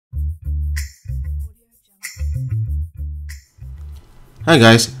Hi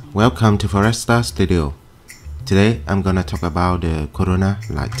guys, welcome to Foresta Studio. Today I'm gonna talk about the corona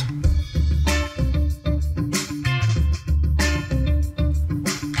light.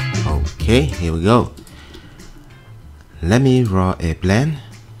 Okay, here we go. Let me draw a plan.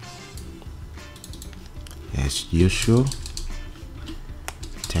 As usual,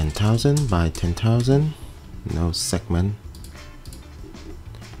 10,000 by 10,000, no segment.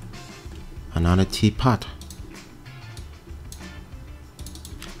 Another teapot.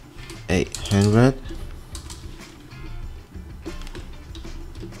 800.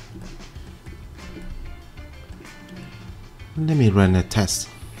 Let me run a test.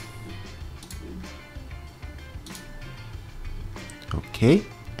 Okay,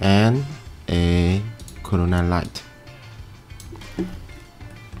 and a corona light.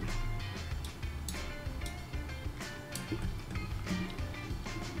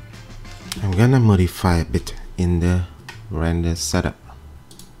 I'm gonna modify a bit in the render setup.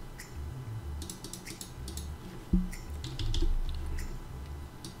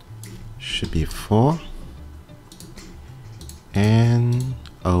 Should be 4 and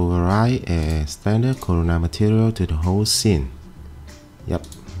override a standard corona material to the whole scene. Yep,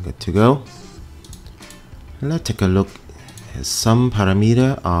 good to go. Let's take a look at some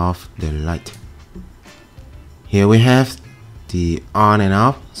parameter of the light. Here we have the on and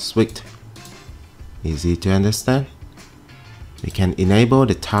off switch. Easy to understand. We can enable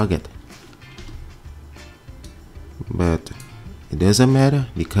the target, but it doesn't matter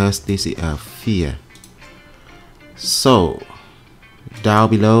because this is a sphere. So down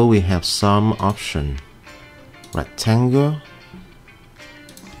below we have some option. Rectangle.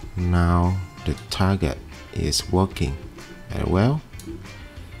 Now the target is working very well.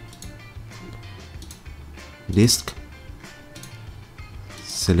 Disc.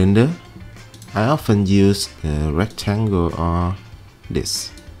 Cylinder. I often use the rectangle or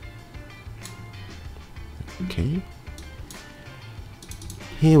this. Okay.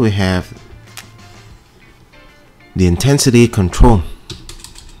 Here we have the intensity control.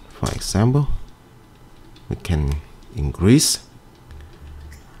 For example, we can increase.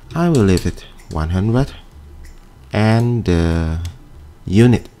 I will leave it 100, and the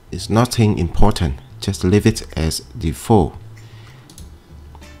unit is nothing important, just leave it as default.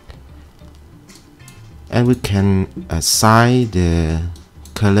 And we can assign the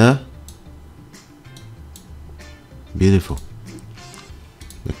color. Beautiful.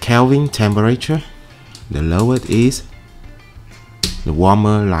 The Kelvin temperature, the lower it is, the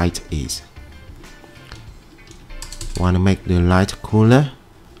warmer light is. Want to make the light cooler?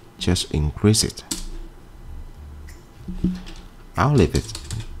 Just increase it. I'll leave it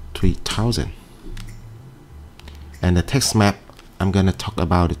 3000. And the text map, I'm gonna talk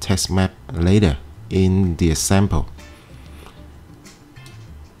about the text map later in the example.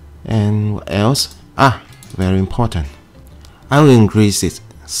 And what else? Very important. I will increase it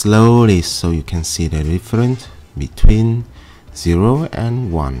slowly so you can see the difference between 0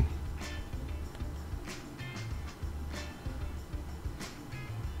 and 1.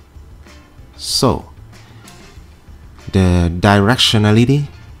 So the directionality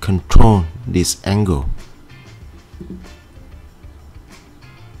control this angle.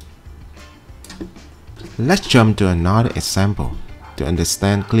 Let's jump to another example to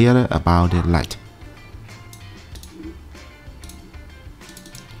understand clearer about the light.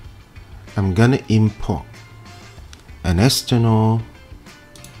 I'm gonna import an external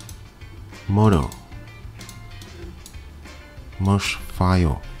model mesh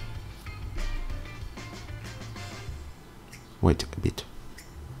file. Wait a bit.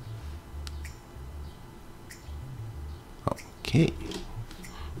 Okay,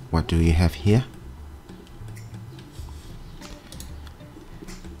 what do we have here?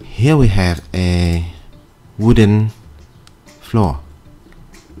 Here we have a wooden floor,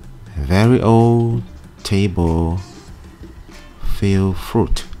 a very old table, filled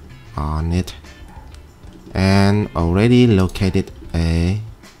fruit on it, and already located a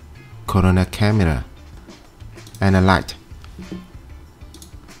corona camera and a light.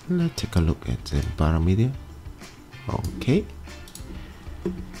 Let's take a look at the parameter. Okay,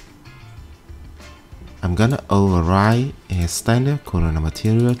 I'm gonna override a standard corona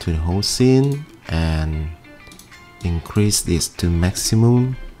material to the whole scene and increase this to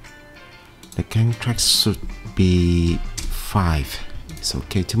maximum. The contrast should be 5. It's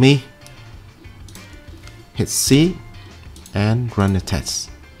okay to me. Hit C and run the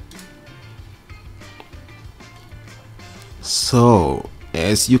test. So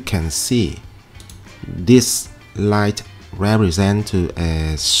as you can see, this light represent to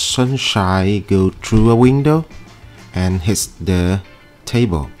a sunshine go through a window and hits the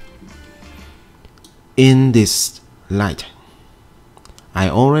table. In this light, I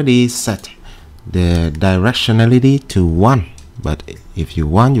already set the directionality to 1, but if you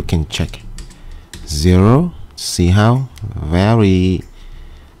want you can check 0. See how very,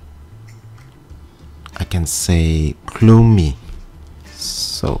 I can say, gloomy,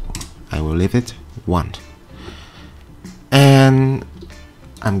 so I will leave it 1, and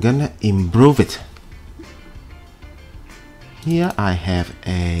I'm gonna improve it. Here I have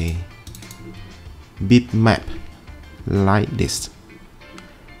a bitmap like this,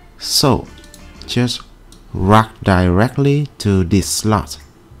 so just drag directly to this slot,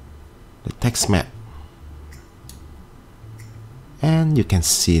 the text map, and you can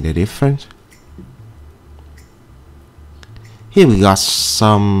see the difference. Here we got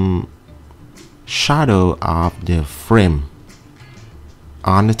some shadow of the frame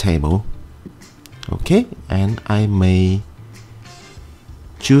on the table. Okay, and I may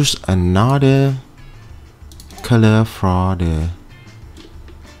choose another color for the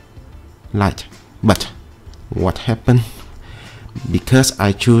light, but what happened, because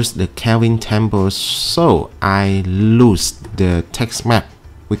I choose the Kelvin tempo, so I lose the text map.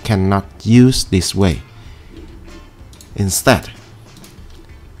 We cannot use this way. Instead,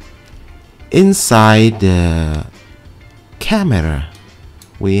 inside the camera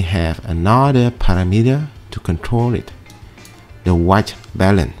we have another parameter to control it, the white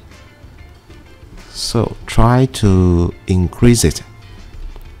balance. So try to increase it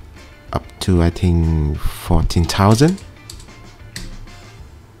up to, I think, 14,000,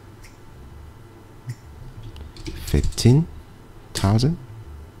 15,000,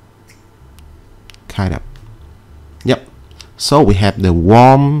 kind of. Yep. So we have the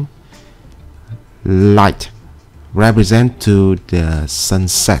warm light represent to the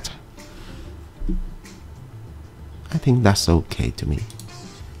sunset. I think that's okay to me.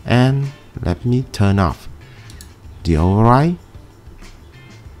 And let me turn off the override.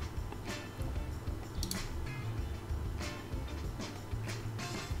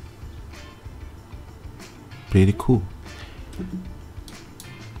 Pretty cool.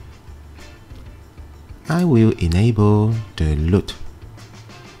 I will enable the LUT.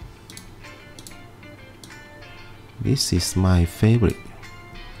 This is my favorite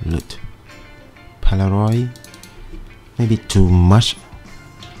LUT. Polaroid, maybe too much.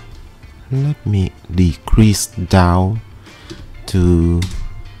 Let me decrease down to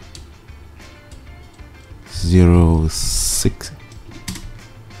 0.6.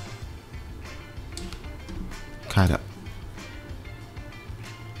 Kind of.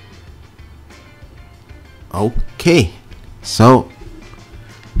 Okay, so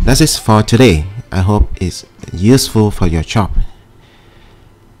that's it for today. I hope it's useful for your job.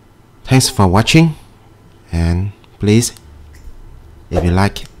 Thanks for watching, and please, if you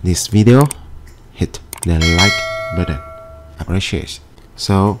like this video, hit the like button. Appreciate it.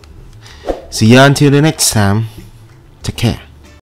 So see you until the next time. Take care.